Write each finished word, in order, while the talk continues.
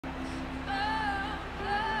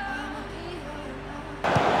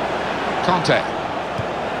Conte.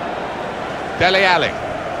 Dele Alli.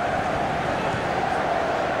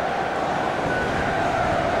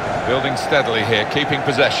 Building steadily here, keeping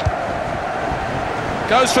possession.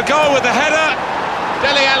 Goes for goal with the header.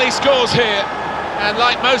 Dele Alli scores here, and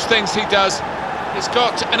like most things he does, it's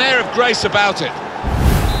got an air of grace about it.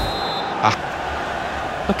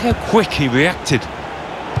 Look how quick he reacted.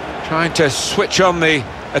 Trying to switch on the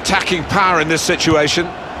attacking power in this situation.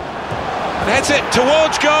 And heads it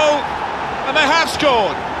towards goal, and they have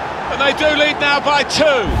scored. And they do lead now by 2.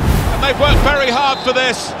 And they've worked very hard for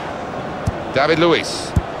this. David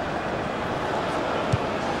Luiz.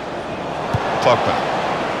 Pogba.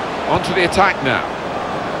 Onto the attack now.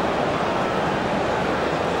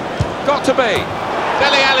 Got to be.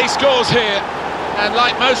 Dele Alli scores here, and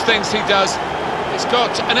like most things he does, it's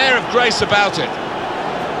got an air of grace about it.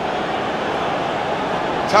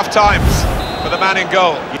 Tough times for the man in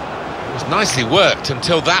goal. It was nicely worked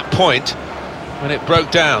until that point when it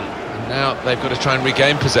broke down. And now they've got to try and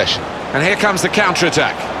regain possession. And here comes the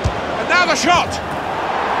counter-attack. And now the shot!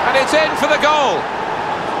 And it's in for the goal!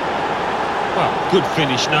 Well, good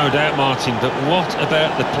finish, no doubt, Martin, but what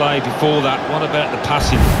about the play before that? What about the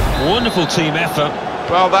passing? Wonderful team effort.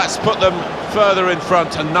 Well, that's put them further in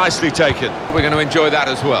front and nicely taken. We're going to enjoy that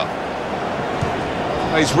as well.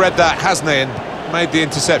 He's read that, hasn't he, and made the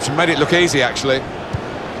interception. Made it look easy, actually.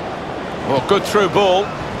 Well, good through ball.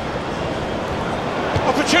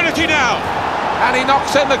 Opportunity now! And he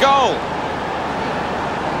knocks in the goal.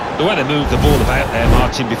 The way they moved the ball about there,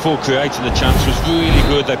 Martin, before creating the chance was really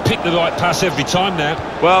good. They picked the right pass every time now.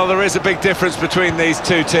 Well, there is a big difference between these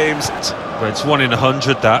two teams. Well, it's 1 in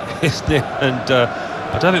 100, that, isn't it? And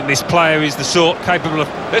I don't think this player is the sort capable of...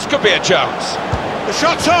 This could be a chance. The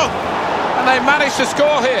shot's on! And they managed to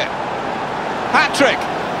score here. Hat-trick.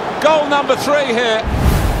 Goal number 3 here.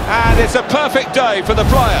 And it's a perfect day for the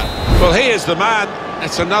player. Well, he is the man.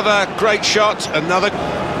 It's another great shot, another...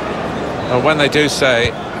 Well, when they do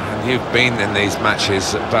say... You've been in these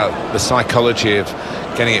matches about the psychology of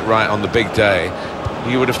getting it right on the big day.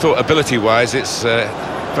 You would have thought ability-wise it's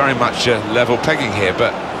very much level pegging here,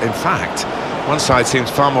 but in fact, one side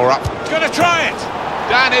seems far more up. He's going to try it!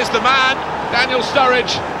 Dan is the man. Daniel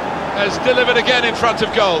Sturridge has delivered again in front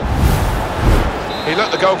of goal. He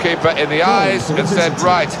looked the goalkeeper in the eyes and said,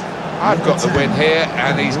 right, I've got the win here,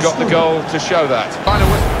 and he's got the goal to show that. Final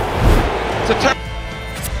whistle. It's a